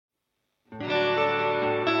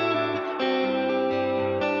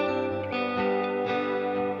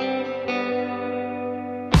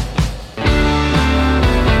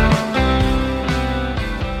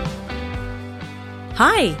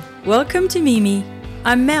Hi, welcome to Mimi.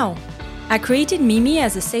 I'm Mel. I created Mimi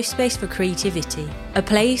as a safe space for creativity, a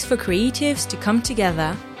place for creatives to come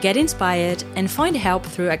together, get inspired, and find help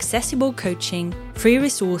through accessible coaching, free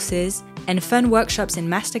resources, and fun workshops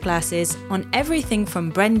and masterclasses on everything from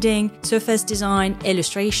branding, surface design,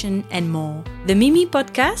 illustration, and more. The Mimi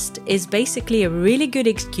podcast is basically a really good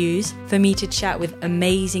excuse for me to chat with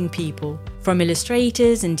amazing people, from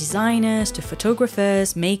illustrators and designers to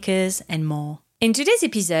photographers, makers, and more. In today's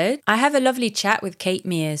episode, I have a lovely chat with Cait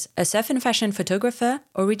Miers, a surf and fashion photographer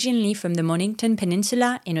originally from the Mornington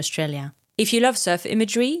Peninsula in Australia. If you love surf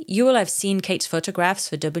imagery, you will have seen Cait's photographs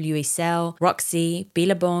for WSL, Roxy,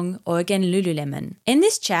 Billabong, or again Lululemon. In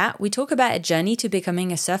this chat, we talk about a journey to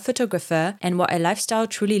becoming a surf photographer and what a lifestyle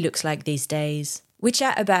truly looks like these days. We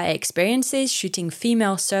chat about her experiences shooting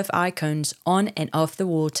female surf icons on and off the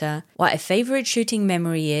water, what her favorite shooting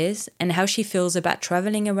memory is, and how she feels about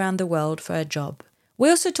traveling around the world for a job.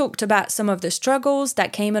 We also talked about some of the struggles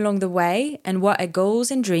that came along the way and what her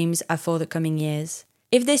goals and dreams are for the coming years.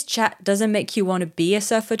 If this chat doesn't make you want to be a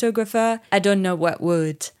surf photographer, I don't know what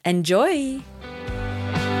would. Enjoy!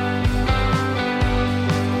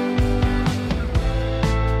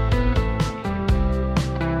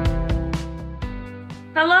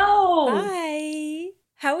 Hello. Hi.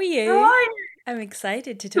 How are you? How are you? I'm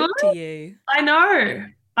excited to talk to you. I know.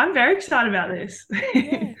 I'm very excited about this.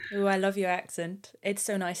 Yeah. Oh, I love your accent. It's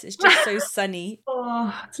so nice. It's just so sunny.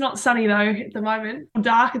 Oh, it's not sunny though at the moment.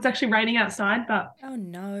 Dark. It's actually raining outside, but Oh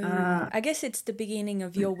no. I guess it's the beginning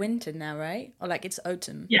of your winter now, right? Or like it's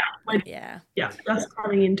autumn. yeah, that's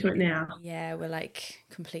coming into it now. Yeah, we're like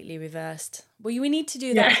completely reversed. Well, we need to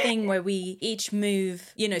do that thing where we each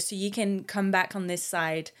move, so you can come back on this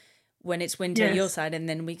side when it's winter, your side, and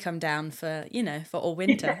then we come down for all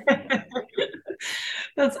winter.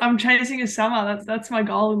 I'm chasing a summer. That's my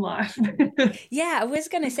goal in life. Yeah, I was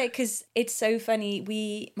going to say, because it's so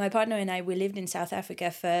funny. My partner and I, we lived in South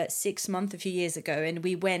Africa for 6 months a few years ago, and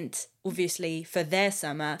we went, obviously, for their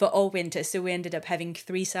summer, for all winter. So we ended up having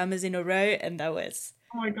 3 summers in a row, and that was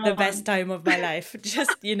the best time of my life.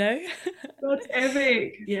 Just, That's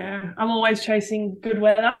epic. Yeah, I'm always chasing good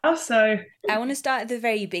weather, so... I want to start at the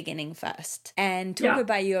very beginning first and talk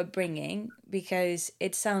about your upbringing, because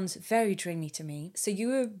it sounds very dreamy to me. So you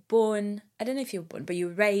were born, I don't know if you were born, but you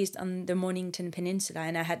were raised on the Mornington Peninsula,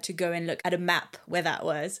 and I had to go and look at a map where that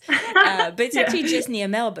was. But it's actually just near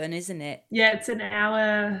Melbourne, isn't it? Yeah, it's an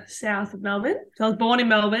hour south of Melbourne. So I was born in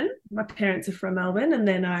Melbourne. My parents are from Melbourne, and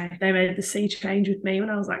then they made the sea change with me when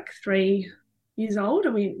I was like 3 years old,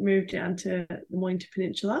 and we moved down to the Mornington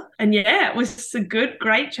Peninsula. And it was a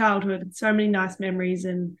great childhood. So many nice memories,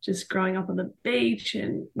 and just growing up on the beach,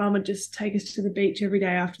 and Mum would just take us to the beach every day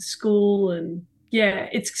after school. And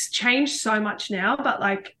it's changed so much now, but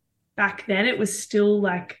like back then it was still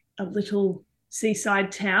like a little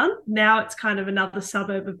seaside town. Now it's kind of another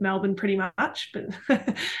suburb of Melbourne pretty much, but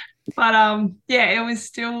it was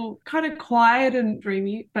still kind of quiet and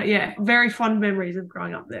dreamy, but very fond memories of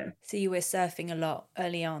growing up there. So you were surfing a lot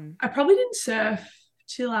early on? I probably didn't surf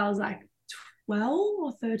till I was like 12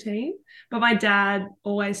 or 13, but my dad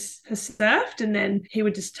always has surfed, and then he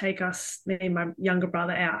would just take me and my younger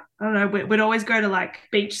brother out. I don't know, we'd always go to like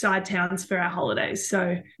beachside towns for our holidays,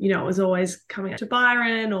 so it was always coming out to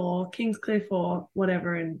Byron or Kingscliff or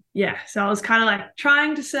whatever. And so I was kind of like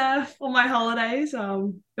trying to surf on my holidays.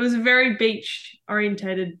 It was a very beach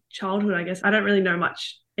orientated childhood, I guess. I don't really know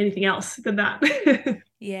anything else than that.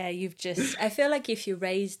 Yeah, I feel like if you're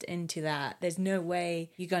raised into that, there's no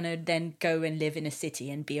way you're going to then go and live in a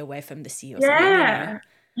city and be away from the sea or something.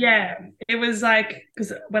 Yeah. It was like,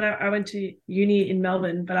 because when I went to uni in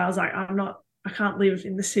Melbourne, but I was like, I can't live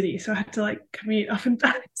in the city. So I had to like commute up and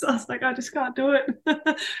down. So I was like, I just can't do it.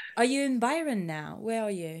 Are you in Byron now? Where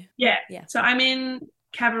are you? Yeah. So I'm in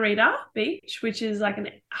Cabarita Beach, which is like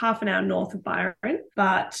half an hour north of Byron.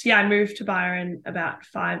 But I moved to Byron about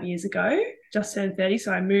 5 years ago, just turned 30.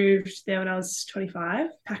 So I moved there when I was 25,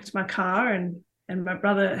 packed my car, and my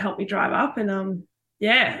brother helped me drive up. And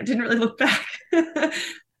I didn't really look back.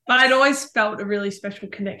 But I'd always felt a really special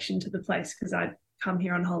connection to the place, because I'd come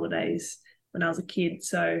here on holidays when I was a kid.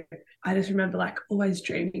 So I just remember like always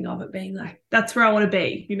dreaming of it, being like, that's where I want to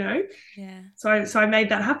be, Yeah. So I made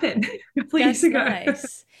that happen a couple years ago.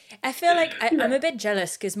 Nice. I feel like I'm a bit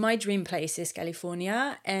jealous, because my dream place is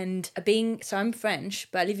California, and so I'm French,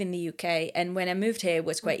 but I live in the UK. And when I moved here, it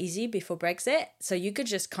was quite easy before Brexit. So you could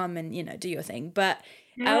just come and, do your thing. But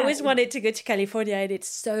I always wanted to go to California, and it's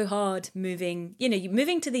so hard moving.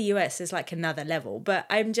 Moving to the US is like another level. But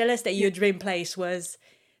I'm jealous that your dream place was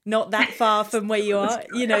not that far from where you are.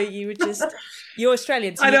 You were you're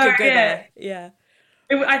Australian, so you could go there. Yeah.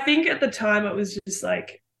 I think at the time it was just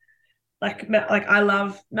like I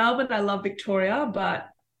love Melbourne, I love Victoria, but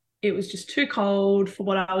it was just too cold for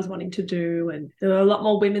what I was wanting to do, and there were a lot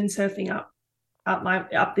more women surfing up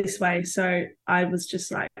this way. So I was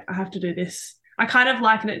just like, I have to do this. I kind of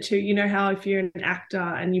liken it to, you know, how if you're an actor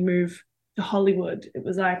and you move to Hollywood, it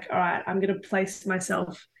was like, all right, I'm going to place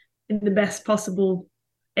myself in the best possible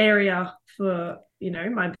area for, you know,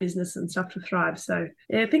 my business and stuff to thrive. So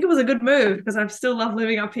yeah, I think it was a good move because I still love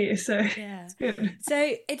living up here. So Yeah. it's good.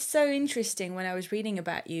 So it's so interesting when I was reading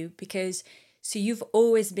about you because so you've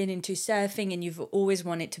always been into surfing and you've always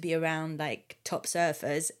wanted to be around like top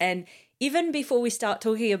surfers. And even before we start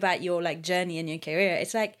talking about your like journey and your career,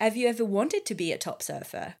 it's like, have you ever wanted to be a top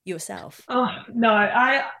surfer yourself? Oh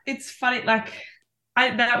no, it's funny, like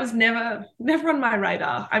that was never on my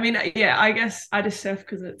radar. I mean, yeah, I guess I just surf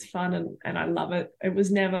because it's fun and I love it. It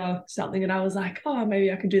was never something that I was like, oh,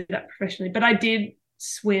 maybe I could do that professionally. But I did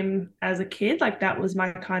swim as a kid. Like that was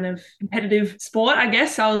my kind of competitive sport, I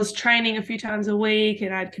guess. I was training a few times a week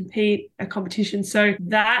and I'd compete at competitions. So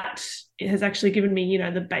that has actually given me, you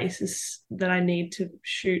know, the basis that I need to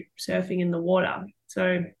shoot surfing in the water.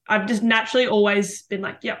 So I've just naturally always been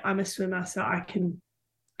like, yep, I'm a swimmer, so I can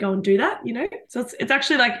go and do that, you know. So it's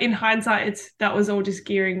actually like in hindsight, that was all just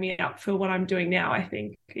gearing me up for what I'm doing now, I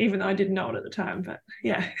think, even though I didn't know it at the time. But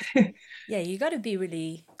yeah. Yeah, you got to be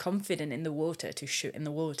really confident in the water to shoot in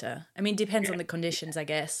the water. I mean, depends on the conditions, I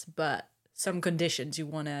guess, but some conditions you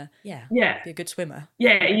want to, be a good swimmer.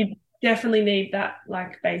 Yeah, you definitely need that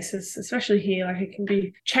like basis, especially here. Like it can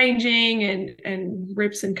be changing and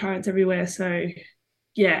rips and currents everywhere. So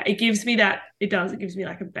yeah, it gives me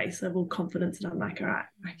like a base level confidence, and I'm like, all right,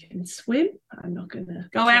 I can swim. I'm not gonna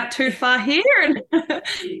go out too far here, and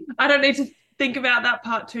I don't need to think about that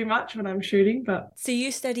part too much when I'm shooting. But so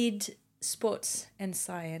you studied sports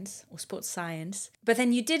science, but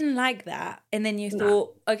then you didn't like that, and then you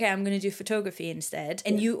thought, okay, I'm going to do photography instead,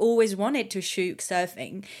 and you always wanted to shoot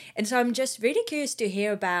surfing. And so I'm just really curious to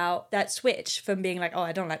hear about that switch from being like, oh,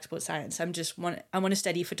 I don't like sports science, I want to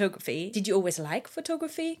study photography. Did you always like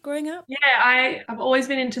photography growing up? Yeah, I've always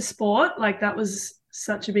been into sport. Like that was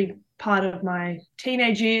such a big part of my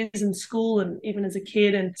teenage years and school and even as a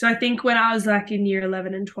kid. And so I think when I was like in year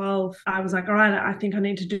 11 and 12, I was like, all right, I think I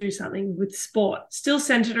need to do something with sport, still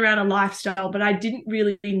centered around a lifestyle, but I didn't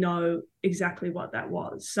really know exactly what that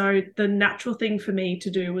was. So the natural thing for me to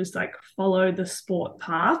do was like follow the sport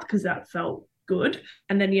path because that felt good.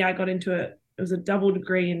 And then, I got into it. It was a double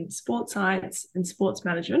degree in sports science and sports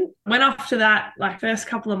management. Went off to that like first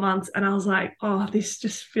couple of months and I was like, oh, this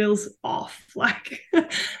just feels off. Like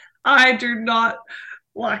I do not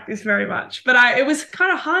like this very much. But it was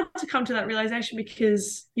kind of hard to come to that realization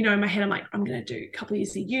because, you know, in my head, I'm like, I'm going to do a couple of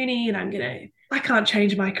years of uni and I can't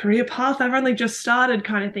change my career path. I've only just started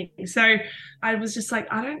kind of thing. So I was just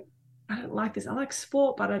like, I don't like this. I like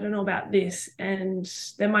sport, but I don't know about this. And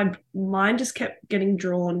then my mind just kept getting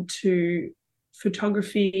drawn to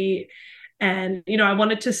photography. And, you know, I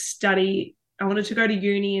wanted to go to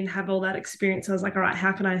uni and have all that experience. I was like, all right,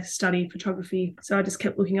 how can I study photography? So I just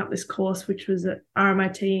kept looking up this course, which was at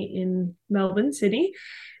RMIT in Melbourne, Sydney.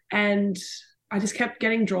 And I just kept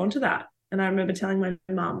getting drawn to that. And I remember telling my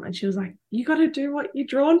mum, and she was like, you got to do what you're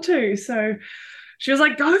drawn to. So she was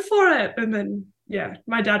like, go for it. And then, yeah,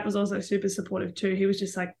 my dad was also super supportive too. He was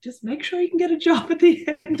just like, just make sure you can get a job at the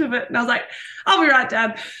end of it. And I was like, I'll be right,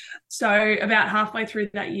 Dad. So about halfway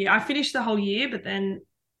through that year, I finished the whole year, but then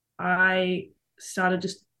I started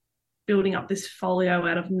just building up this folio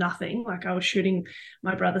out of nothing. Like I was shooting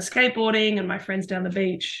my brother skateboarding and my friends down the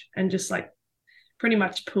beach and just like pretty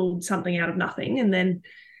much pulled something out of nothing. And then,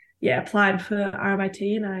 applied for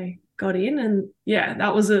RMIT and I got in. And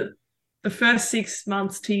that was the first 6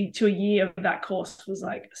 months to a year of that course was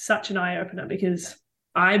like such an eye opener because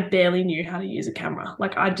I barely knew how to use a camera.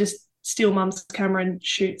 Like I just steal mum's camera and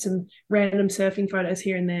shoot some random surfing photos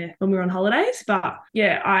here and there when we were on holidays. But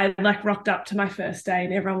I like rocked up to my first day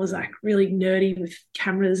and everyone was like really nerdy with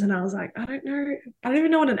cameras. And I was like, I don't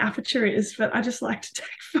even know what an aperture is, but I just like to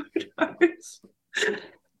take photos.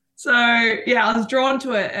 So I was drawn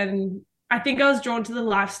to it. And I think I was drawn to the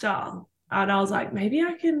lifestyle. And I was like, maybe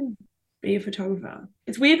I can be a photographer.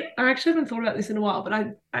 It's weird. I actually haven't thought about this in a while,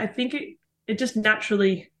 but I think it just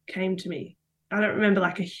naturally came to me. I don't remember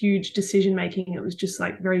like a huge decision making. It was just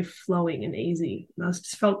like very flowing and easy. And I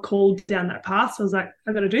just felt called down that path. So I was like,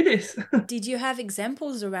 I've got to do this. Did you have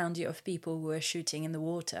examples around you of people who were shooting in the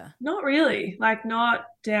water? Not really. Like not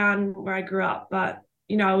down where I grew up, but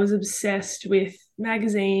you know, I was obsessed with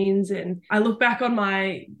magazines. And I look back on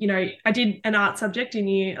my, you know, I did an art subject in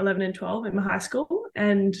year 11 and 12 in my high school.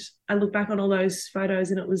 And I look back on all those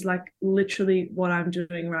photos and it was like literally what I'm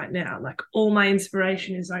doing right now. Like all my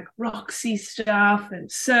inspiration is like Roxy stuff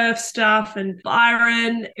and surf stuff and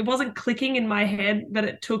Byron. It wasn't clicking in my head, but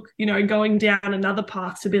it took, going down another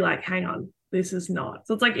path to be like, hang on, this is not.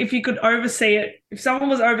 So it's like if you could oversee it, if someone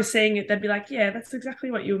was overseeing it, they'd be like, yeah, that's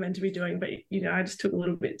exactly what you were meant to be doing. But, I just took a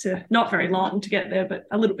little bit not very long to get there, but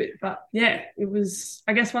a little bit. But yeah, it was,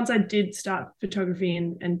 I guess once I did start photography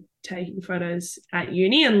and taking photos at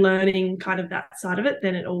uni and learning kind of that side of it,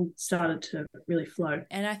 then it all started to really flow.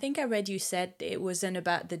 And I think I read you said it wasn't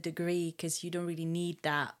about the degree because you don't really need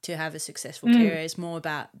that to have a successful career. It's more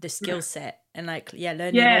about the skill set and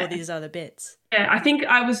learning all these other bits. Yeah, I think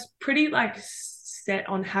I was pretty set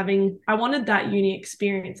on I wanted that uni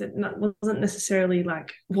experience. It wasn't necessarily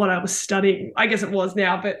like what I was studying. I guess it was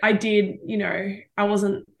now, but I did, I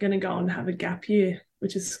wasn't going to go and have a gap year,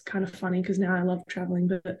 which is kind of funny because now I love traveling,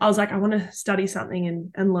 but I was like, I want to study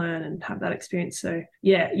something and learn and have that experience. So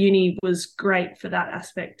yeah, uni was great for that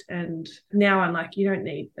aspect. And now I'm like, you don't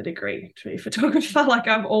need a degree to be a photographer. Like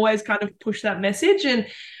I've always kind of pushed that message. And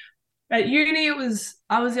at uni,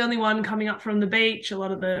 I was the only one coming up from the beach. A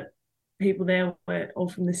lot of the people there were all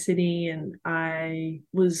from the city, and I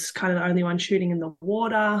was kind of the only one shooting in the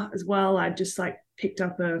water as well. I just picked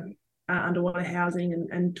up a underwater housing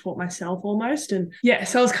and taught myself almost. And yeah,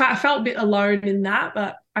 so I felt a bit alone in that,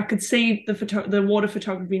 but I could see the water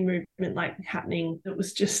photography movement happening. It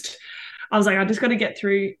was just, I was like, I just got to get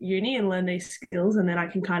through uni and learn these skills, and then I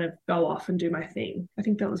can kind of go off and do my thing. I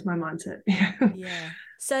think that was my mindset. Yeah.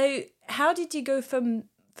 So how did you go from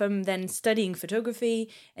then studying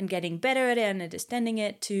photography and getting better at it and understanding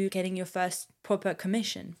it to getting your first proper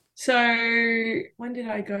commission? So when did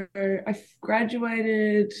I go? I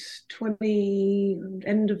graduated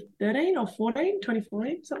end of 13 or 14,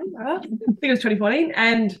 2014, something like that. I think it was 2014.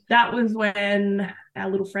 And that was when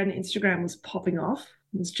our little friend Instagram was popping off.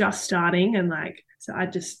 It was just starting. And so I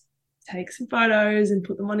just take some photos and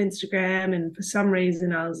put them on Instagram. And for some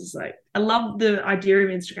reason, I was just like, I love the idea of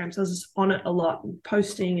Instagram. So I was just on it a lot and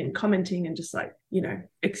posting and commenting and just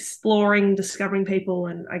exploring, discovering people.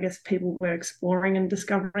 And I guess people were exploring and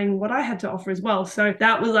discovering what I had to offer as well. So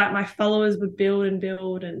that was my followers would build and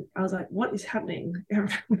build. And I was like, what is happening?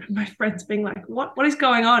 My friends being like, what is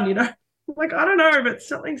going on? I'm like, I don't know, but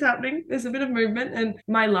something's happening. There's a bit of movement. And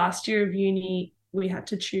my last year of uni, we had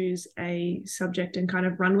to choose a subject and kind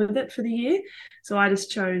of run with it for the year. So I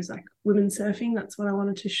just chose women surfing. That's what I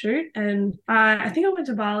wanted to shoot. And I think I went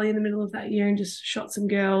to Bali in the middle of that year and just shot some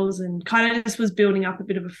girls and kind of just was building up a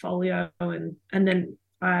bit of a folio. And then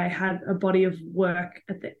I had a body of work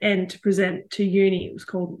at the end to present to uni. It was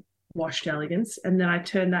called Washed Elegance. And then I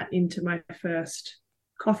turned that into my first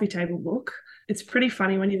coffee table book. It's pretty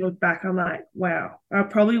funny when you look back. I'm like, wow, I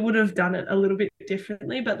probably would have done it a little bit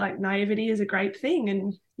differently, but naivety is a great thing.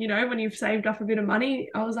 And, when you've saved up a bit of money,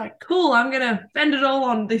 I was like, cool, I'm going to spend it all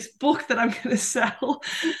on this book that I'm going to sell.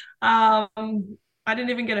 I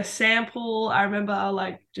didn't even get a sample. I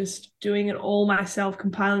remember just doing it all myself,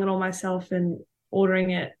 compiling it all myself and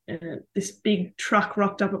ordering it. And this big truck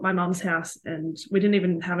rocked up at my mum's house and we didn't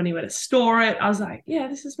even have anywhere to store it. I was like, yeah,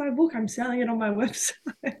 this is my book. I'm selling it on my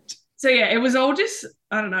website. So yeah, it was all just,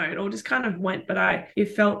 I don't know, it all just kind of went, but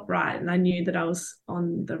it felt right. And I knew that I was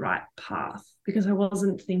on the right path because I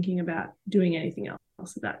wasn't thinking about doing anything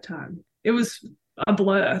else at that time. It was a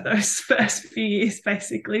blur those first few years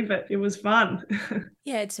basically, but it was fun.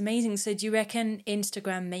 Yeah, it's amazing. So do you reckon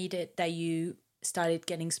Instagram made it that you started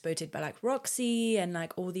getting spotted by Roxy and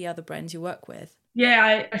all the other brands you work with?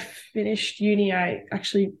 Yeah, I finished uni. I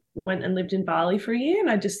actually went and lived in Bali for a year and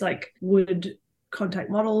I just would contact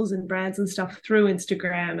models and brands and stuff through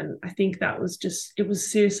Instagram. And I think that was it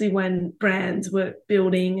was seriously when brands were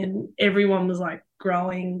building and everyone was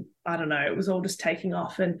growing. I don't know, it was all just taking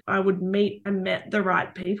off and I met the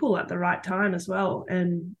right people at the right time as well.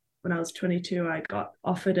 And when I was 22, I got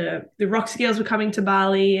offered the Roxy girls were coming to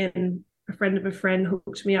Bali and a friend of a friend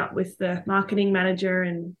hooked me up with the marketing manager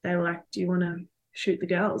and they were like, do you want to shoot the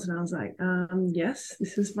girls? And I was like, yes,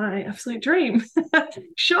 this is my absolute dream.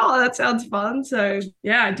 Sure, that sounds fun. So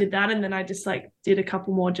yeah, I did that. And then I just did a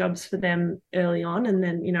couple more jobs for them early on. And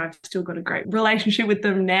then, I've still got a great relationship with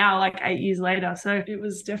them now, 8 years later. So it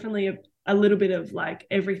was definitely a little bit of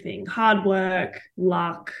everything, hard work,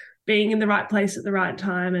 luck, being in the right place at the right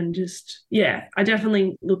time, and just, yeah, I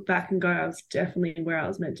definitely look back and go, I was definitely where I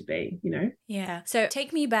was meant to be, you know? Yeah. So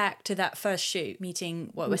take me back to that first shoot,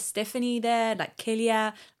 meeting, what was Stephanie there, like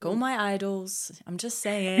Kilia, all my idols. I'm just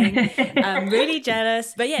saying, I'm really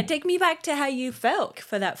jealous. But yeah, take me back to how you felt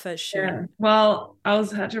for that first shoot. Yeah. Well,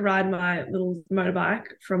 had to ride my little motorbike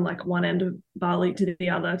from like one end of Bali to the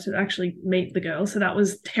other to actually meet the girl. So that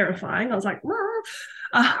was terrifying. I was like,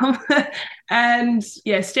 um, and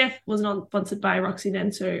yeah, Steph was not sponsored by Roxy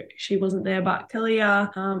then, so she wasn't there, but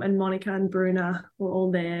Kalia and Monica and Bruna were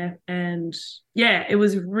all there. And yeah, it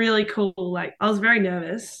was really cool. Like, I was very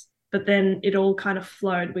nervous, but then it all kind of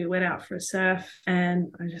flowed. We went out for a surf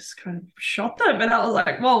and I just kind of shot them. And I was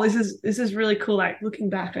like, whoa, this is really cool. Like, looking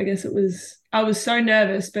back, I guess I was so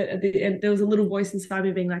nervous, but at the end, there was a little voice inside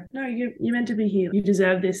me being like, no, you're meant to be here. You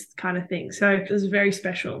deserve this kind of thing. So it was very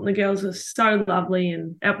special. And the girls were so lovely.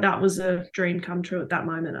 And that was a dream come true at that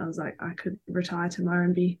moment. I was like, I could retire tomorrow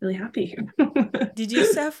and be really happy. Did you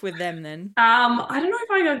surf with them then? I don't know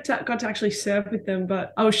if I got to actually surf with them,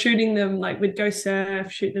 but I was shooting them, like we'd go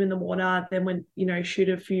surf, shoot them in the water, then we'd, shoot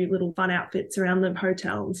a few little fun outfits around the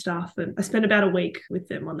hotel and stuff. And I spent about a week with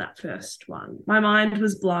them on that first one. My mind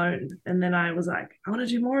was blown. And then I was like, I want to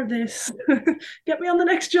do more of this. Get me on the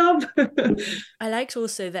next job. I liked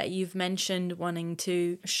also that you've mentioned wanting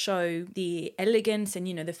to show the elegance and,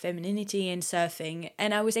 the femininity in surfing.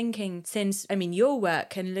 And I was thinking, since, your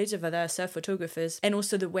work and loads of other surf photographers, and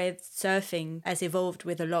also the way surfing has evolved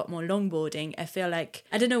with a lot more longboarding, I feel like,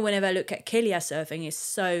 I don't know, whenever I look at Kilia surfing, it's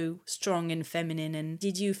so strong and feminine. And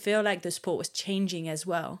did you feel like the sport was changing as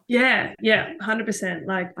well? Yeah, 100%.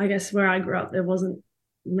 Like, I guess where I grew up, there wasn't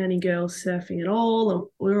many girls surfing at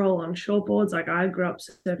all. We were all on shortboards. Like, I grew up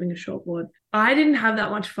surfing a shortboard. I didn't have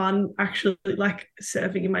that much fun actually, like,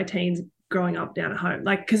 surfing in my teens growing up down at home,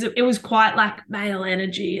 like, because it was quite like male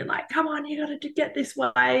energy and like, come on, you got to get this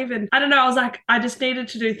wave. And I don't know, I was like, I just needed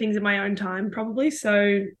to do things in my own time probably.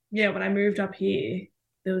 So yeah, when I moved up here,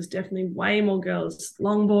 there was definitely way more girls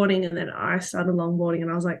longboarding, and then I started longboarding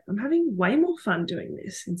and I was like, I'm having way more fun doing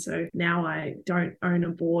this. And so now I don't own a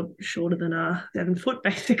board shorter than a 7 foot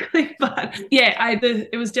basically. But yeah,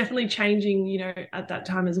 it was definitely changing, at that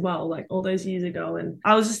time as well, like all those years ago. And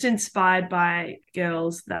I was just inspired by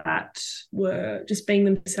girls that were just being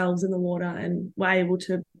themselves in the water and were able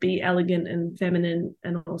to be elegant and feminine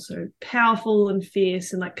and also powerful and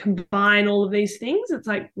fierce and like combine all of these things. It's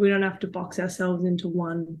like, we don't have to box ourselves into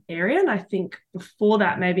one area. And I think before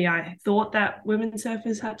that, maybe I thought that women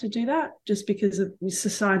surfers had to do that just because of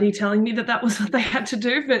society telling me that was what they had to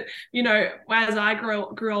do. But, as I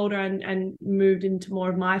grew older and moved into more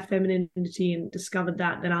of my femininity and discovered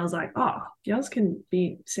that, then I was like, oh, girls can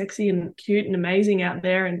be sexy and cute and amazing out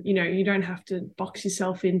there. And, you don't have to box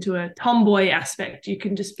yourself into a tomboy aspect. You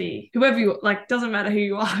can just be whoever you like, doesn't matter who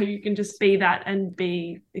you are. You can just be that and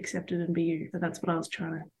be accepted and be you. So that's what I was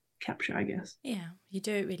trying to capture, I guess. Yeah, you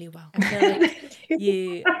do it really well. I feel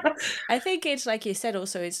like I think it's like you said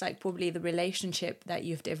also, it's like probably the relationship that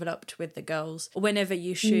you've developed with the girls whenever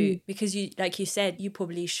you shoot, because you, like you said, you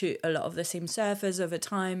probably shoot a lot of the same surfers over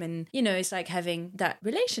time, and it's like having that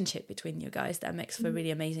relationship between you guys that makes for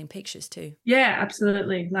really amazing pictures too. Yeah,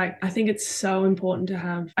 absolutely. Like, I think it's so important to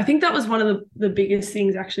have. I think that was one of the biggest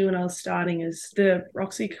things actually when I was starting, is the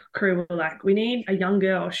Roxy crew were like, we need a young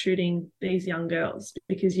girl shooting these young girls,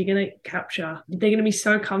 because you're going to capture, they're going to be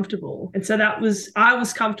so comfortable. And so I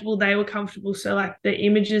was comfortable, they were comfortable. So like the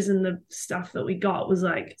images and the stuff that we got was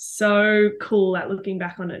like so cool, like looking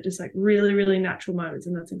back on it, just like really, really natural moments.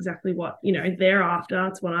 And that's exactly what, they're after.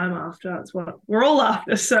 It's what I'm after. It's what we're all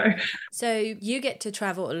after. So you get to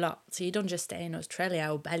travel a lot. So you don't just stay in Australia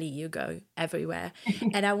or Bali, you go everywhere.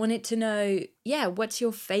 And I wanted to know, what's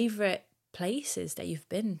your favorite places that you've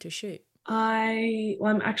been to shoot?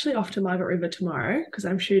 I'm actually off to Margaret River tomorrow because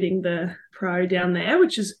I'm shooting the pro down there,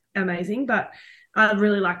 which is amazing. But I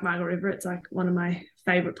really like Margaret River. It's like one of my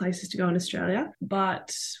favorite places to go in Australia.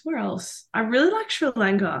 But where else? I really like Sri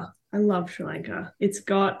Lanka. I love Sri Lanka. It's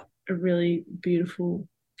got a really beautiful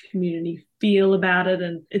community feel about it,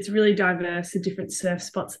 and it's really diverse. The different surf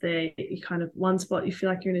spots there, you kind of, one spot you feel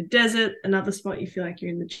like you're in a desert, another spot you feel like you're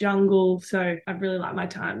in the jungle. So I've really liked my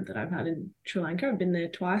time that I've had in Sri Lanka. I've been there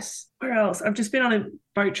twice. Where else? I've just been on a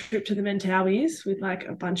boat trip to the Mentawais with like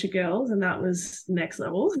a bunch of girls, and that was next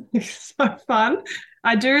level. So fun.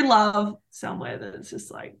 I do love somewhere that's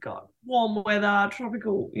just like got warm weather,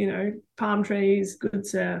 tropical, palm trees, good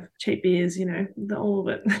surf, cheap beers, all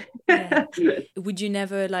of Yeah. it. Would you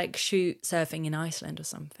never like shoot surfing in Iceland or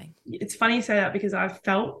something? It's funny you say that because I've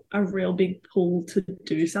felt a real big pull to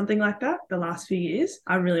do something like that the last few years.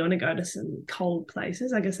 I really want to go to some cold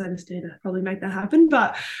places. I guess I just need to probably make that happen.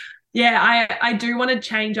 But yeah, I do want to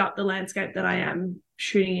change up the landscape that I am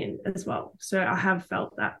shooting in as well. So I have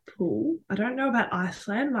felt that pull. I don't know about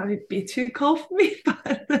Iceland; it might be a bit too cold for me,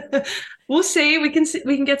 but we'll see. We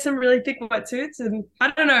can get some really thick wetsuits, and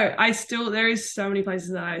I don't know. There is so many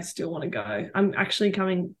places that I still want to go. I'm actually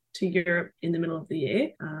coming to Europe in the middle of the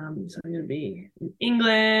year. So I'm going to be in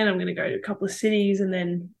England. I'm going to go to a couple of cities, and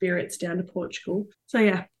then Biarritz down to Portugal. So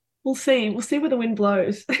yeah, we'll see. We'll see where the wind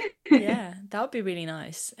blows. Yeah, that would be really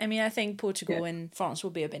nice. I mean, I think Portugal and France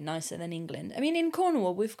will be a bit nicer than England. I mean, in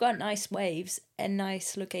Cornwall, we've got nice waves and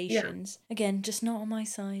nice locations. Yeah. Again, just not on my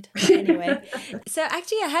side. But anyway, so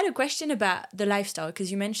actually I had a question about the lifestyle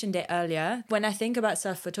because you mentioned it earlier. When I think about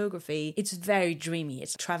surf photography, it's very dreamy.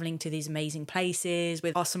 It's traveling to these amazing places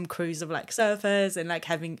with awesome crews of like surfers and like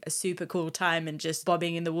having a super cool time and just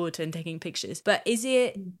bobbing in the water and taking pictures. But is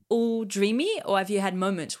it all dreamy, or have you had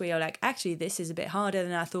moments where you're like, actually, this is a bit harder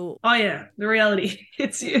than I thought? Oh yeah, the reality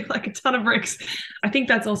hits you like a ton of bricks. I think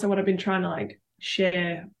that's also what I've been trying to like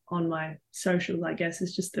share on my socials, I guess,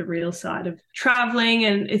 is just the real side of traveling.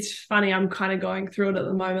 And it's funny, I'm kind of going through it at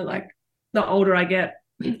the moment. Like the older I get,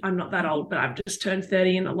 I'm not that old, but I've just turned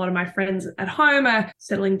 30 and a lot of my friends at home are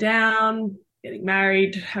settling down, getting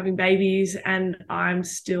married, having babies, and I'm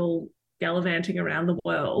still gallivanting around the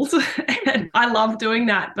world. And I love doing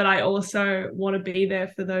that, but I also want to be there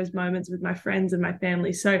for those moments with my friends and my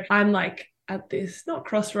family. So I'm like at this, not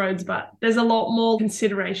crossroads, but there's a lot more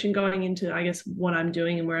consideration going into, I guess, what I'm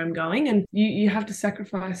doing and where I'm going. And you have to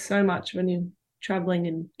sacrifice so much when you're traveling,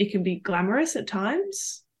 and it can be glamorous at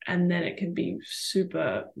times. And then it can be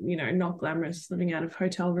super, not glamorous, living out of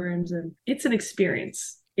hotel rooms. And it's an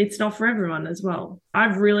experience. It's not for everyone as well.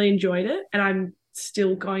 I've really enjoyed it, and I'm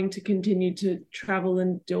still going to continue to travel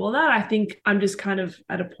and do all that. I think I'm just kind of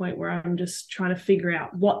at a point where I'm just trying to figure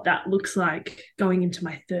out what that looks like going into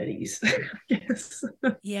my 30s, I guess.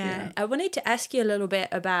 Yeah. I wanted to ask you a little bit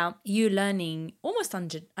about you learning almost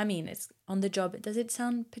it's on the job. Does it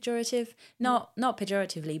sound pejorative? Not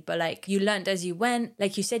pejoratively, but like you learned as you went.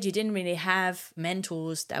 Like you said, you didn't really have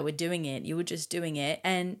mentors that were doing it. You were just doing it.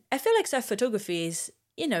 And I feel like surf photography is,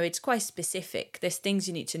 it's quite specific. There's things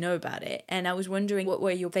you need to know about it. And I was wondering, what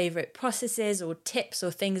were your favorite processes or tips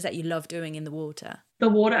or things that you love doing in the water? The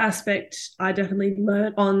water aspect, I definitely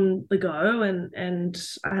learned on the go, and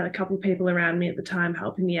I had a couple of people around me at the time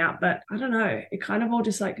helping me out, but I don't know, it kind of all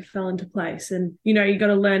just like fell into place. And, you got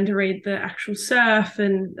to learn to read the actual surf,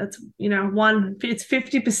 and that's, it's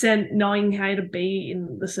 50% knowing how to be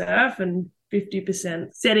in the surf and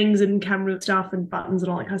 50% settings and camera stuff and buttons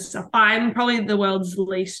and all that kind of stuff. I'm probably the world's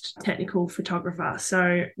least technical photographer.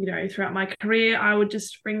 So, throughout my career, I would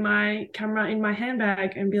just bring my camera in my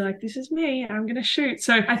handbag and be like, this is me, I'm going to shoot.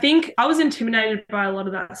 So I think I was intimidated by a lot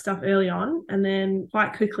of that stuff early on. And then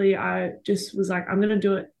quite quickly, I just was like, I'm going to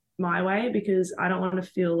do it my way because I don't want to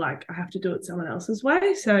feel like I have to do it someone else's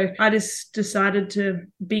way. So I just decided to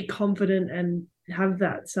be confident and have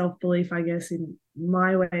that self-belief, I guess, in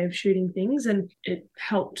my way of shooting things. And it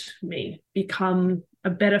helped me become a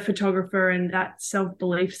better photographer. And that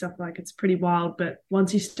self-belief stuff, like, it's pretty wild. But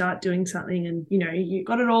once you start doing something and, you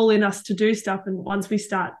got it all in us to do stuff. And once we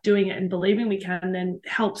start doing it and believing we can, then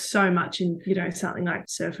helps so much in, something like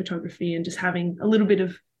surf photography and just having a little bit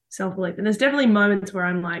of self-belief. And there's definitely moments where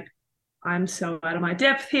I'm like, I'm so out of my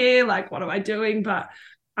depth here. Like, what am I doing? But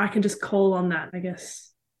I can just call on that, I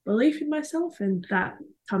guess, belief in myself, and that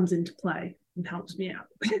comes into play and helps me out.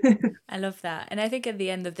 I love that. And I think at the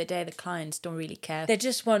end of the day, the clients don't really care. They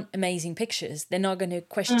just want amazing pictures. They're not going to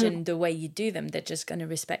question the way you do them. They're just going to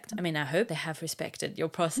respect. I mean, I hope they have respected your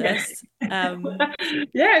process. Yeah,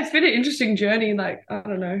 it's been an interesting journey. Like, I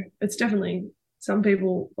don't know. It's definitely some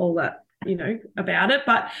people all that, about it.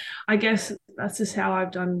 But I guess that's just how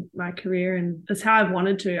I've done my career, and that's how I've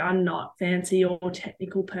wanted to. I'm not fancy or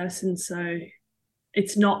technical person. So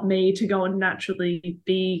it's not me to go and naturally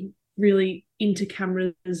be really into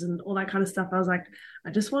cameras and all that kind of stuff. I was like,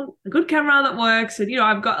 I just want a good camera that works. And,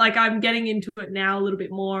 I've got, like, I'm getting into it now a little bit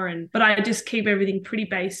more, but I just keep everything pretty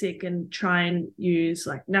basic and try and use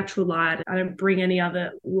like natural light. I don't bring any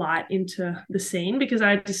other light into the scene because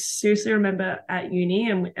I just seriously remember at uni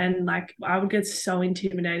and like I would get so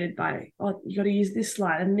intimidated by, oh, you got to use this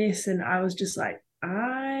light and this. And I was just like,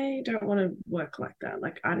 I don't want to work like that.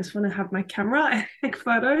 Like, I just want to have my camera and take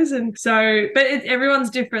photos. And so, but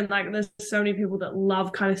everyone's different. Like, there's so many people that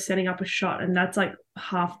love kind of setting up a shot, and that's like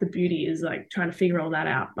half the beauty is like trying to figure all that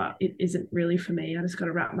out. But it isn't really for me. I just got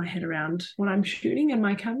to wrap my head around what I'm shooting and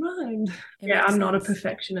my camera. And yeah, I'm not a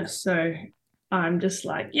perfectionist. So I'm just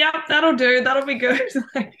like, yeah, that'll do. That'll be good.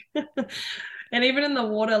 Like, and even in the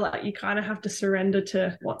water, like, you kind of have to surrender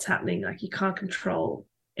to what's happening. Like, you can't control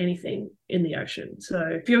anything in the ocean. So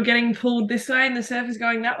if you're getting pulled this way and the surf is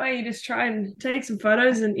going that way, you just try and take some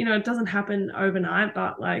photos. And, you know, it doesn't happen overnight,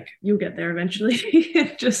 but like, you'll get there eventually.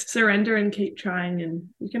 Just surrender and keep trying. And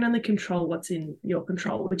you can only control what's in your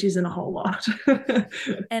control, which isn't a whole lot.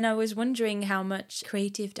 And I was wondering how much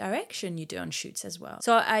creative direction you do on shoots as well.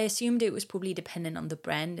 So I assumed it was probably dependent on the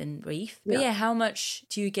brand and brief. But yeah, how much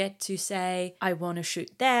do you get to say, I want to shoot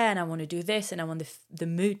there and I want to do this and I want the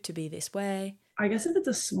mood to be this way? I guess if it's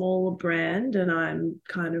a smaller brand and I'm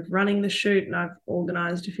kind of running the shoot and I've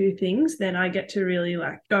organized a few things, then I get to really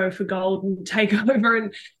like go for gold and take over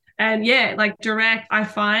and yeah, like direct. I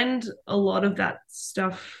find a lot of that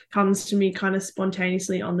stuff comes to me kind of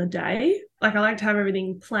spontaneously on the day. Like, I like to have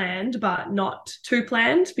everything planned, but not too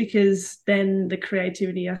planned, because then the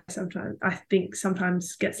creativity I think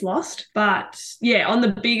sometimes gets lost. But yeah, on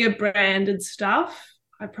the bigger branded stuff,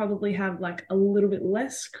 I probably have like a little bit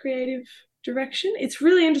less creative direction. It's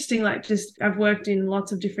really interesting. Like, just I've worked in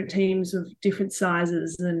lots of different teams of different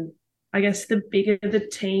sizes, and I guess the bigger the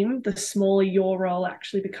team, the smaller your role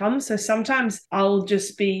actually becomes. So sometimes I'll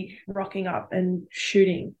just be rocking up and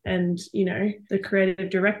shooting, and, you know, the creative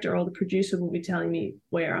director or the producer will be telling me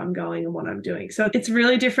where I'm going and what I'm doing. So it's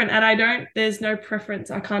really different, and there's no preference.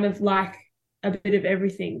 I kind of like a bit of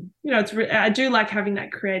everything. You know, I do like having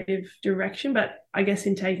that creative direction, but I guess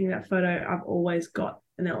in taking that photo, I've always got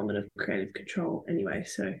an element of creative control anyway.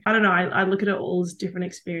 So I don't know. I look at it all as different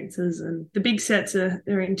experiences, and the big sets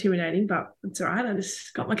they're intimidating, but it's all right. I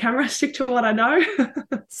just got my camera, stick to what I know.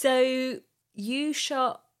 So you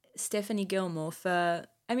shot Stephanie Gilmore for,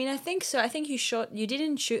 I mean, I think so. I think you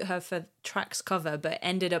didn't shoot her for Track's cover, but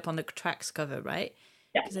ended up on the Track's cover, right?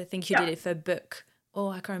 Yeah. Because I think you did it for book. Oh,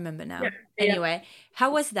 I can't remember now. Yeah. Anyway,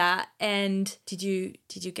 how was that? And did you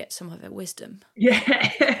get some of her wisdom?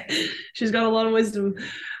 Yeah, she's got a lot of wisdom.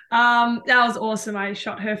 That was awesome. I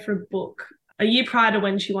shot her for a book a year prior to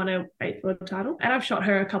when she won her 8th world title. And I've shot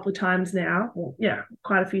her a couple of times now. Well, yeah,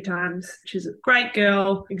 quite a few times. She's a great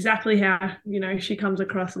girl, exactly how, you know, she comes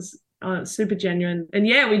across as super genuine. And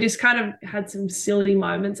yeah, we just kind of had some silly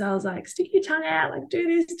moments. I was like, stick your tongue out, like, do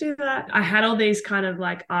this, do that. I had all these kind of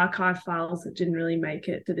like archive files that didn't really make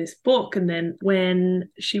it to this book. And then when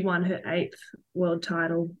she won her 8th world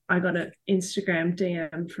title, I got an Instagram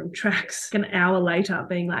DM from Trax an hour later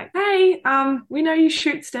being like, hey, we know you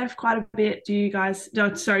shoot Steph quite a bit. Do you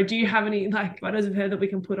have any like photos of her that we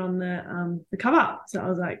can put on the cover? So I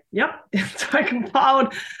was like, yep. So I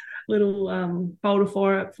compiled little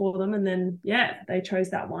folder for them, and then yeah, they chose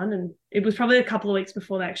that one, and it was probably a couple of weeks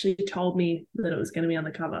before they actually told me that it was going to be on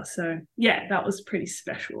the cover. So yeah, that was pretty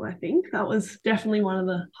special. I think that was definitely one of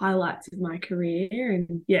the highlights of my career,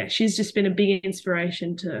 and yeah, she's just been a big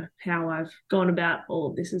inspiration to how I've gone about all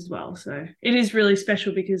of this as well. So it is really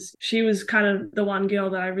special because she was kind of the one girl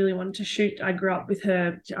that I really wanted to shoot. I grew up with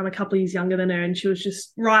her. I'm a couple of years younger than her, and she was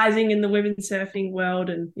just rising in the women's surfing world.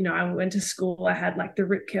 And you know, I went to school, I had like the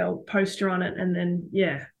Rip Curl poster on it, and then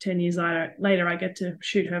yeah, 10 years later I get to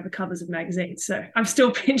shoot her for covers of magazines. So I'm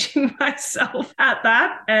still pinching myself at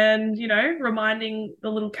that, and you know, reminding the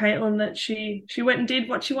little Caitlin that she went and did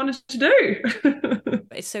what she wanted to do.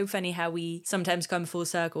 It's so funny how we sometimes come full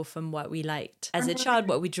circle from what we liked as a child,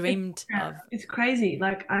 what we dreamed of. It's crazy.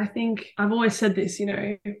 Like, I think I've always said this, you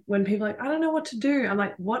know, when people are like, I don't know what to do, I'm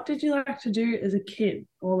like, what did you like to do as a kid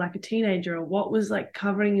or like a teenager, or what was like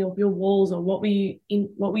covering your walls, or what were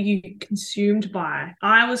you consumed by?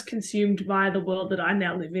 I was consumed by the world that I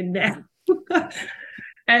now live in now.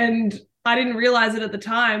 And I didn't realize it at the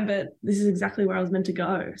time, but this is exactly where I was meant to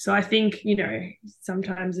go. So I think, you know,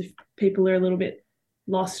 sometimes if people are a little bit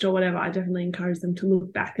lost or whatever, I definitely encourage them to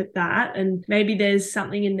look back at that, and maybe there's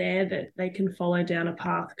something in there that they can follow down a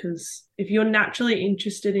path. Because if you're naturally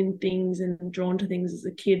interested in things and drawn to things as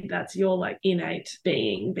a kid, that's your like innate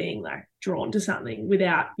being like drawn to something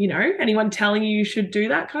without, you know, anyone telling you should do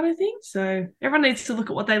that kind of thing. So everyone needs to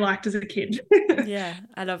look at what they liked as a kid. Yeah,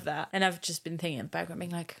 I love that. And I've just been thinking back,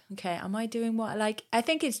 being like, okay, am I doing what I like? I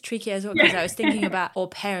think it's tricky as well, because I was thinking about all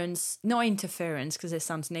parents, not interference, because it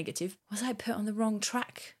sounds negative. Was I put on the wrong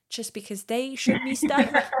track just because they showed me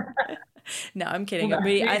stuff? No, I'm kidding. Well,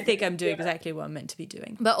 I think I'm doing exactly what I'm meant to be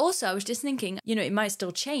doing. But also, I was just thinking, it might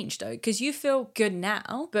still change though, because you feel good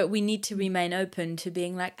now, but we need to remain open to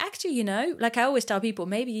being like, actually, like I always tell people,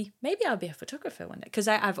 maybe I'll be a photographer one day, because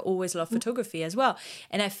I've always loved photography as well.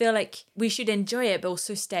 And I feel like we should enjoy it, but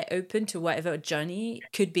also stay open to whatever journey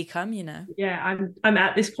could become, Yeah, I'm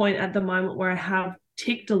at this point at the moment where I have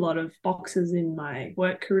ticked a lot of boxes in my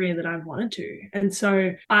work career that I've wanted to. And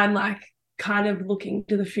so I'm like kind of looking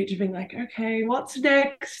to the future being like, okay, what's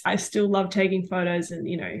next? I still love taking photos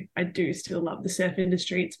and, I do still love the surf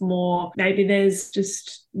industry. It's more, maybe there's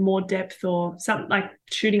just more depth or something like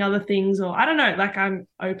shooting other things, or I don't know, like I'm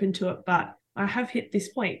open to it, but I have hit this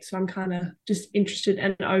point. So I'm kind of just interested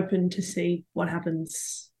and open to see what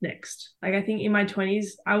happens next. Like I think in my 20s,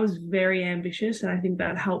 I was very ambitious, and I think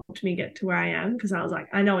that helped me get to where I am, because I was like,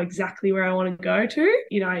 I know exactly where I want to go to.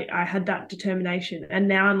 I had that determination. And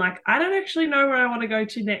now I'm like, I don't actually know where I want to go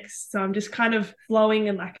to next. So I'm just kind of flowing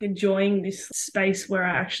and like enjoying this space where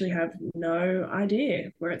I actually have no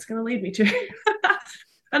idea where it's going to lead me to.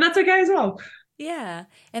 And that's okay as well. Yeah.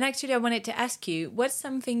 And actually, I wanted to ask you, what's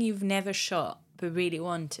something you've never shot but really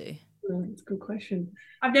want to? That's a good question.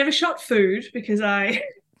 I've never shot food because I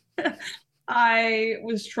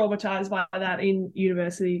was traumatized by that in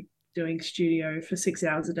university, doing studio for 6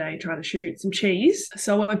 hours a day trying to shoot some cheese.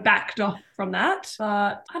 So I backed off from that.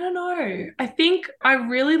 But I don't know. I think I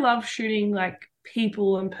really love shooting like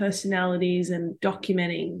people and personalities and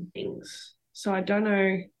documenting things. So I don't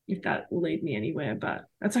know if that will lead me anywhere, but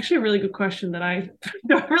that's actually a really good question that I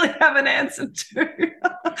don't really have an answer to.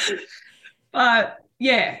 But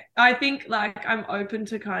yeah, I think like I'm open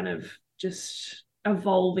to kind of just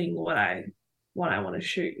evolving what I want to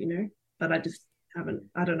shoot, but I just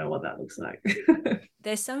I don't know what that looks like.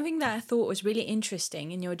 There's something that I thought was really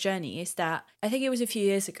interesting in your journey, is that I think it was a few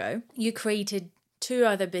years ago, you created 2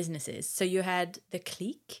 other businesses. So you had the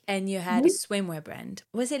Clique and you had a swimwear brand.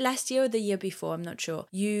 Was it last year or the year before? I'm not sure.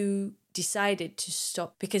 You decided to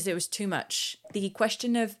stop because it was too much. The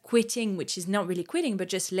question of quitting, which is not really quitting, but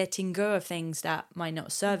just letting go of things that might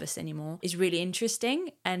not serve us anymore, is really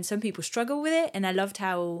interesting. And some people struggle with it. And I loved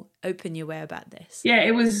how open you were about this. Yeah,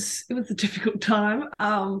 it was a difficult time.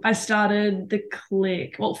 I started the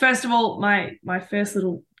Clique. Well, first of all, my first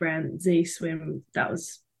little brand, Z Swim, that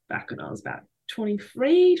was back when I was about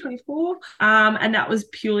 23, 24. And that was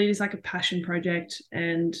purely just like a passion project.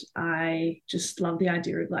 And I just love the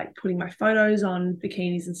idea of like putting my photos on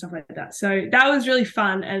bikinis and stuff like that. So that was really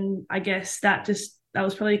fun. And I guess that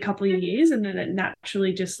was probably a couple of years, and then it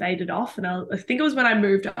naturally just faded off. And I think it was when I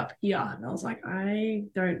moved up here and I was like, I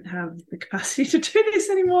don't have the capacity to do this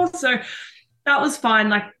anymore. So that was fine,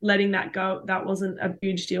 like letting that go. That wasn't a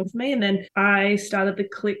huge deal for me. And then I started the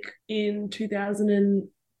Clique in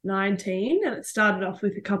 2019, and it started off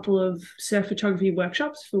with a couple of surf photography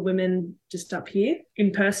workshops for women just up here in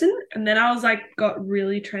person. And then I was like, got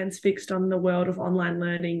really transfixed on the world of online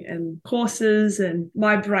learning and courses, and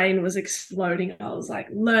my brain was exploding. I was like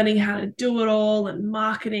learning how to do it all, and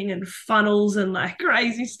marketing and funnels and like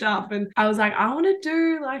crazy stuff. And I was like, I want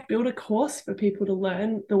to build a course for people to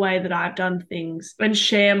learn the way that I've done things and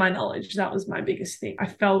share my knowledge. That was my biggest thing. I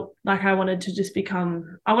felt like I wanted to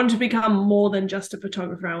become more than just a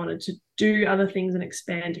photographer. I wanted to do other things and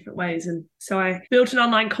expand different ways. And so I built an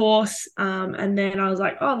online course, and then I was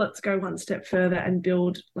like, oh, let's go one step further and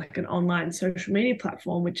build like an online social media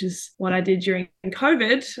platform, which is what I did during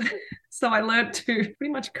COVID. So I learned to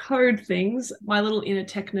pretty much code things. My little inner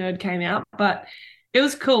tech nerd came out, but it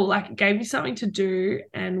was cool. Like it gave me something to do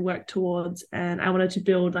and work towards. And I wanted to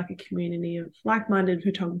build like a community of like-minded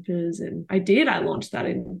photographers. And I did. I launched that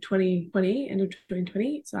in 2020, end of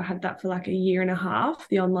 2020. So I had that for like a year and a half,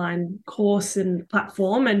 the online course and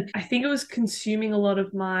platform. And I think it was consuming a lot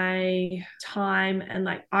of my time. And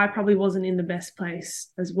like I probably wasn't in the best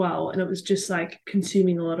place as well. And it was just like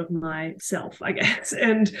consuming a lot of myself, I guess.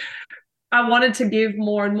 And I wanted to give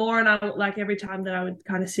more and more. And I like every time that I would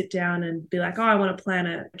kind of sit down and be like, oh, I want to plan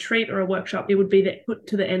a retreat or a workshop, it would be put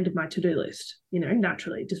to the end of my to-do list,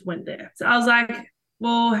 naturally just went there. So I was like,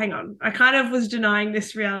 well, hang on. I kind of was denying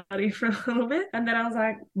this reality for a little bit. And then I was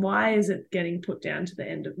like, why is it getting put down to the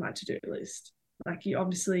end of my to-do list? Like you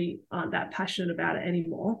obviously aren't that passionate about it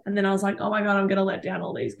anymore. And then I was like, oh my God, I'm going to let down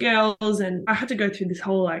all these girls. And I had to go through this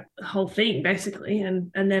whole thing basically. And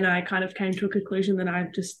then I kind of came to a conclusion that I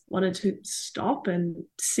just wanted to stop and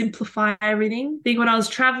simplify everything. I think when I was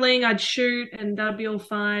traveling, I'd shoot and that'd be all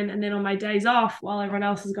fine. And then on my days off, while everyone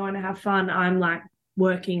else is going to have fun, I'm like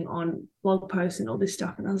working on blog posts and all this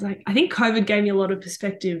stuff. And I was like, I think COVID gave me a lot of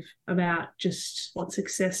perspective about just what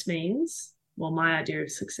success means. well, my idea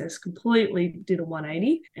of success completely did a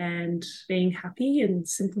 180 and being happy and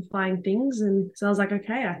simplifying things. And so I was like,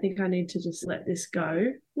 okay, I think I need to just let this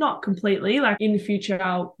go. Not completely, like in the future,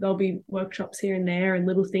 there'll be workshops here and there and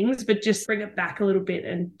little things, but just bring it back a little bit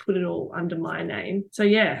and put it all under my name. So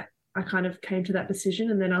yeah, I kind of came to that decision,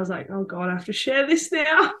 and then I was like, oh God, I have to share this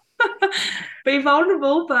now. Be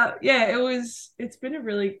vulnerable. But yeah, it's been a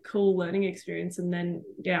really cool learning experience. And then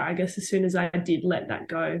yeah, I guess as soon as I did let that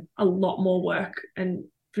go, a lot more work and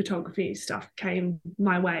photography stuff came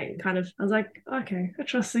my way. Kind of, I was like, okay, I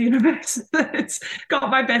trust the universe. It's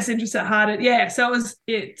got my best interest at heart. Yeah, so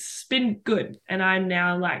it's been good, and I'm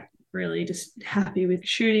now like really just happy with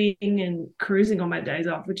shooting and cruising on my days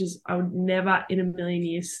off, which is, I would never in a million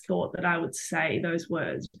years thought that I would say those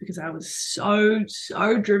words, because I was so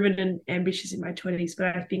driven and ambitious in my 20s.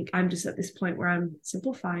 But I think I'm just at this point where I'm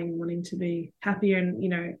simplifying, wanting to be happier. And, you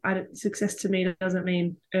know, success to me doesn't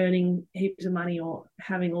mean earning heaps of money or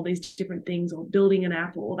having all these different things or building an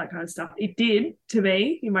app or all that kind of stuff. It did to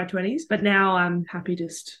me in my 20s, but now I'm happy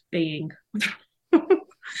just being.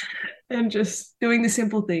 And just doing the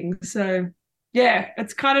simple things. So yeah,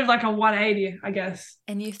 it's kind of like a 180, I guess.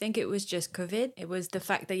 And you think it was just COVID? It was the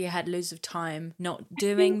fact that you had loads of time not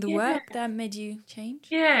doing the work that made you change?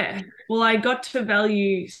 Yeah. Well, I got to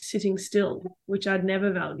value sitting still, which I'd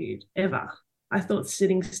never valued ever. I thought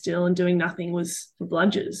sitting still and doing nothing was for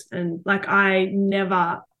bludgers. And like, I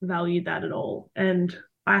never valued that at all. And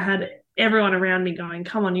I had everyone around me going,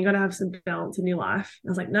 come on, you got to have some balance in your life. I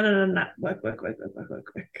was like, no, work.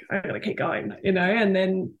 I got to keep going, you know? And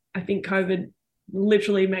then I think COVID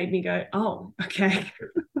literally made me go, oh, okay.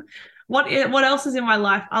 What else is in my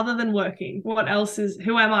life other than working? Who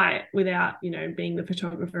am I without, you know, being the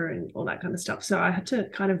photographer and all that kind of stuff? So I had to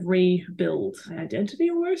kind of rebuild my identity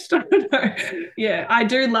almost. I don't know. Yeah, I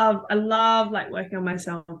love like working on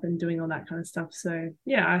myself and doing all that kind of stuff. So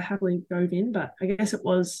yeah, I happily dove in, but I guess it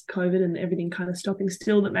was COVID and everything kind of stopping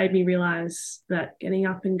still that made me realize that getting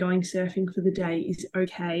up and going surfing for the day is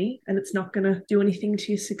okay. And it's not going to do anything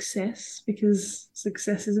to your success, because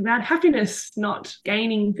success is about happiness, not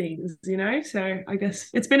gaining things, you know? So I guess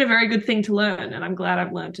it's been a very good thing to learn, and I'm glad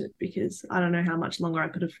I've learned it, because I don't know how much longer I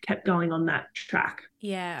could have kept going on that track.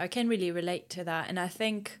 Yeah, I can really relate to that. And I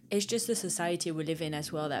think it's just the society we live in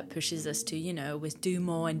as well that pushes us to, you know, always do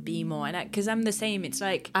more and be more. And because I'm the same, it's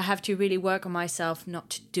like I have to really work on myself not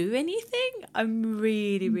to do anything. I'm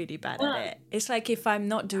really, really bad at it. It's like if I'm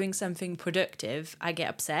not doing something productive, I get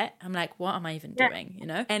upset. I'm like, what am I even doing, you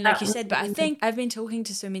know? And like you said, but I think I've been talking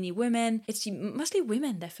to so many women. It's mostly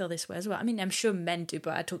women that feel this way as well. I mean, I'm sure men do,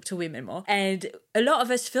 but I talk to women more. And a lot of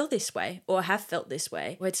us feel this way, or have felt this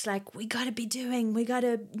way, where it's like, we got to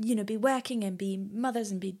you know, be working and be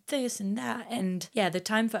mothers and be this and that. And yeah, the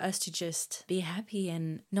time for us to just be happy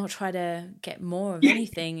and not try to get more of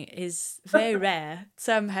anything is very rare.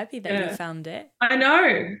 So I'm happy that you found it. I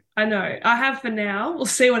know. I have for now. We'll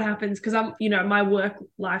see what happens, because you know, my work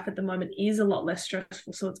life at the moment is a lot less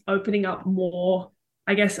stressful. So it's opening up more.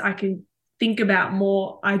 I guess I can think about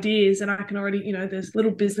more ideas, and I can already, you know, there's little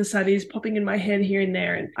business ideas popping in my head here and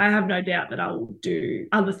there, and I have no doubt that I will do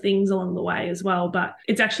other things along the way as well. But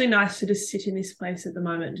it's actually nice to just sit in this place at the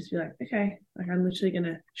moment and just be like, okay, like I'm literally going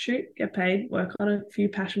to shoot, get paid, work on a few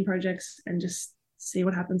passion projects, and just see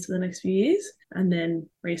what happens for the next few years, and then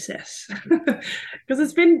reassess. Because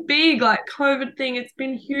it's been big, like COVID thing, it's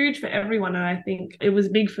been huge for everyone. And I think it was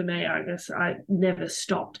big for me. I guess I never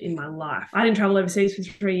stopped in my life. I didn't travel overseas for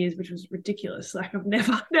 3 years, which was ridiculous. Like I've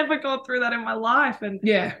never gone through that in my life. And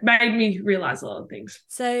yeah, made me realize a lot of things.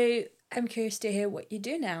 So I'm curious to hear what you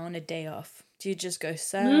do now on a day off. Do you just go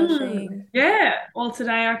surfing? Yeah. Well,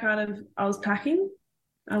 today I was packing.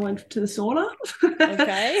 I went to the sauna.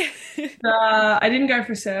 Okay. I didn't go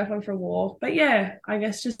for a surf, I went for a walk. But yeah, I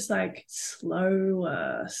guess just like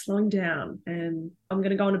slowing down. And I'm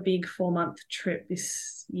going to go on a big 4-month trip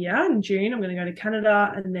this year in June. I'm going to go to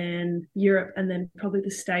Canada and then Europe and then probably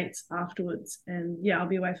the States afterwards. And yeah, I'll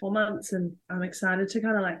be away 4 months, and I'm excited to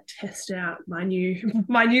kind of like test out my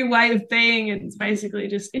new way of being. And it's basically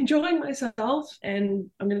just enjoying myself. And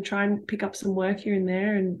I'm going to try and pick up some work here and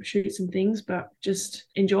there and shoot some things, but just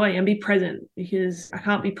enjoy and be present, because I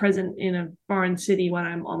can't be present in a foreign city when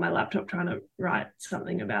I'm on my laptop trying to write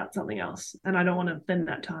something about something else, and I don't want to spend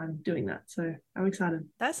that time doing that. So I'm excited.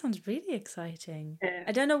 That sounds really exciting. Yeah.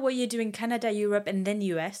 I don't know what you do in Canada, Europe, and then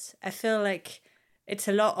US. I feel like it's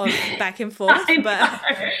a lot of back and forth. But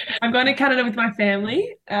I'm going to Canada with my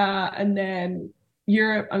family, and then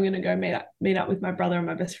Europe, I'm going to go meet up with my brother and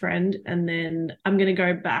my best friend, and then I'm going to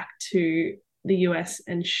go back to the US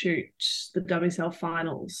and shoot the WSL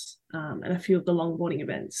finals and a few of the longboarding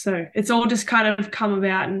events. So it's all just kind of come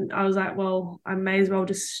about, and I was like, well, I may as well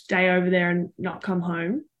just stay over there and not come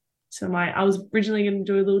home. So I was originally going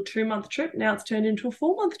to do a little 2-month trip. Now it's turned into a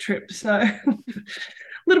 4-month trip. So a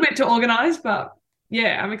little bit to organize, but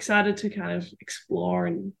yeah, I'm excited to kind of explore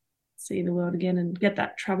and see the world again and get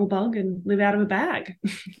that travel bug and live out of a bag.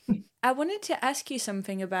 I wanted to ask you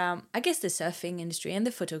something about, I guess, the surfing industry and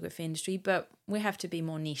the photography industry, but we have to be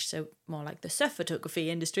more niche, so more like the surf photography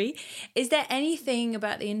industry. Is there anything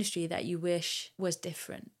about the industry that you wish was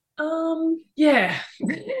different? Yeah,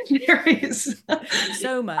 there is.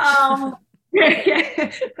 So much. Yeah.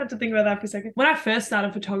 I had to think about that for a second. When I first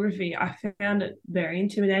started photography, I found it very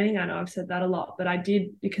intimidating. I know I've said that a lot, but I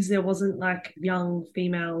did, because there wasn't like young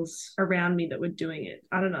females around me that were doing it.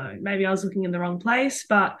 I don't know. Maybe I was looking in the wrong place,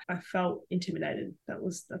 but I felt intimidated.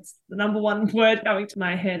 That's the number one word going to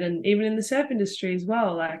my head. And even in the surf industry as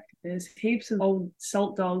well, like there's heaps of old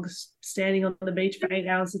salt dogs standing on the beach for 8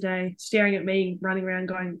 hours a day, staring at me, running around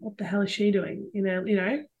going, what the hell is she doing? You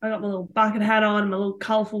know, I got my little bucket hat on, my little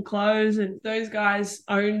colourful clothes, and those guys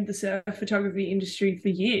owned the surf photography industry for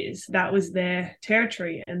years. That was their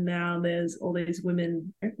territory. And now there's all these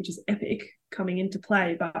women, which is epic, coming into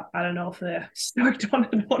play, but I don't know if they're stoked on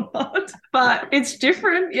it or not. But it's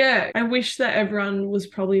different. Yeah. I wish that everyone was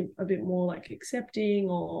probably a bit more like accepting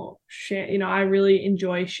or share. You know, I really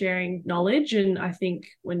enjoy sharing knowledge, and I think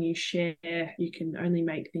when you share, you can only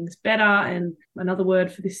make things better. And another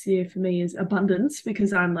word for this year for me is abundance,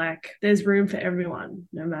 because I'm like, there's room for everyone,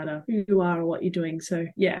 no matter who you are or what you're doing. So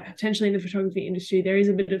yeah, potentially in the photography industry, there is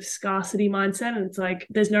a bit of scarcity mindset, and it's like,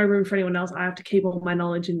 there's no room for anyone else. I have to keep all my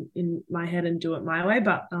knowledge in my head and do it my way.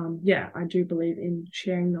 But yeah, I do believe in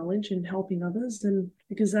sharing knowledge and helping others, and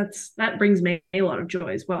because that brings me a lot of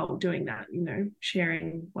joy as well, doing that, you know,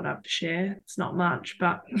 sharing what I have to share. It's not much,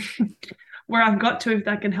 but where I've got to, if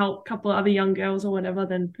that can help a couple of other young girls or whatever,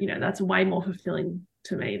 then, you know, that's way more fulfilling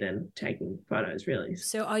to me than taking photos, really.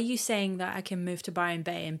 So are you saying that I can move to Byron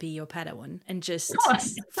Bay and be your Padawan and just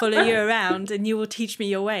follow you around and you will teach me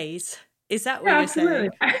your ways? Is that what you're saying?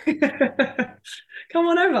 Come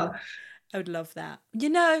on over. I would love that. You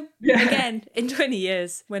know, again, in 20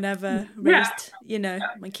 years, whenever raised, you know,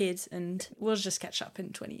 my kids, and we'll just catch up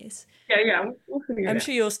in 20 years. Yeah. We'll figure it out. I'm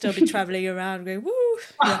sure you'll still be traveling around going, woo.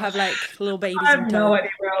 You'll have like little babies. I have no idea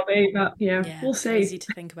where I'll be, but yeah, we'll see. Easy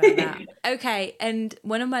to think about that. Okay, and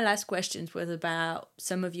one of my last questions was about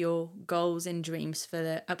some of your goals and dreams for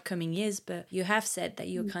the upcoming years, but you have said that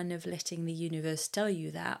you're kind of letting the universe tell you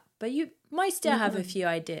that, but you might still have a few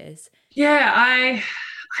ideas. Yeah, I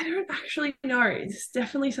don't actually know. It's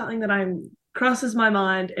definitely something that crosses my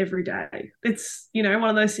mind every day. It's, you know, one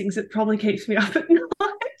of those things that probably keeps me up at night.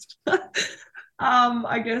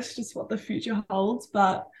 I guess just what the future holds.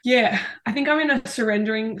 But yeah, I think I'm in a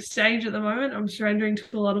surrendering stage at the moment. I'm surrendering to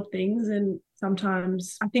a lot of things, and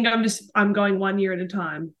sometimes I think I'm going 1 year at a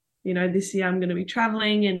time. You know, this year I'm going to be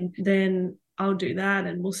traveling, and then I'll do that,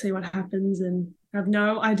 and we'll see what happens. And I have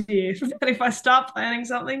no idea that if I start planning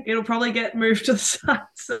something, it'll probably get moved to the side.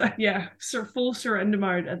 So yeah, full surrender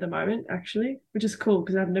mode at the moment, actually, which is cool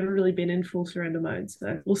because I've never really been in full surrender mode.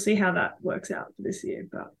 So we'll see how that works out for this year.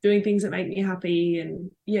 But doing things that make me happy,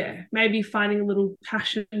 and yeah, maybe finding a little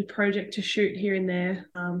passion project to shoot here and there,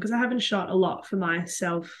 because I haven't shot a lot for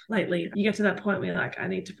myself lately. You get to that point where like, I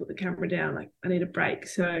need to put the camera down, like I need a break.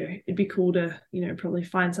 So it'd be cool to, you know, probably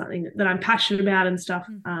find something that I'm passionate about and stuff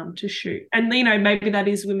to shoot. And, you know, maybe that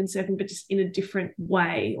is women's surfing, but just in a different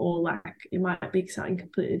way, or like it might be something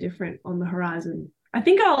completely different on the horizon. I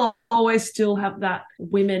think I'll always still have that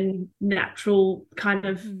women natural kind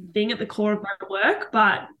of thing at the core of my work,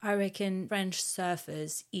 but I reckon French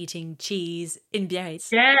surfers eating cheese in Biarritz.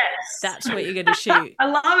 Yes. That's what you're going to shoot. I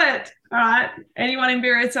love it. All right. Anyone in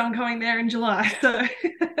Biarritz, I'm coming there in July. So.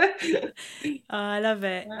 Oh, I love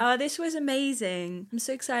it. Oh, this was amazing. I'm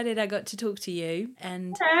so excited I got to talk to you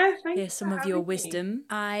and hear some of your wisdom.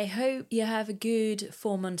 I hope you have a good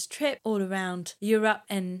 4-month trip all around Europe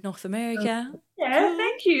and North America. Yeah,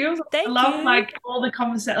 thank you. I love like all the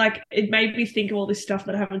conversation. Like it made me think of all this stuff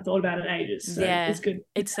that I haven't thought about in ages. So yeah, it's good.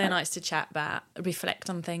 It's so nice to chat about, reflect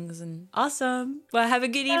on things, and awesome. Well, have a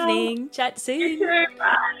good evening. Chat soon. You too.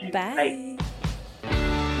 Bye. Bye.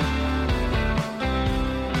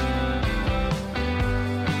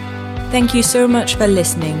 Thank you so much for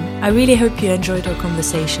listening. I really hope you enjoyed our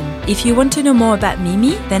conversation. If you want to know more about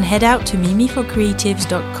Mimi, then head out to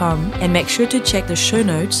mimiforcreatives.com and make sure to check the show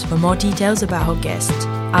notes for more details about our guest.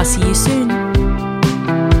 I'll see you soon.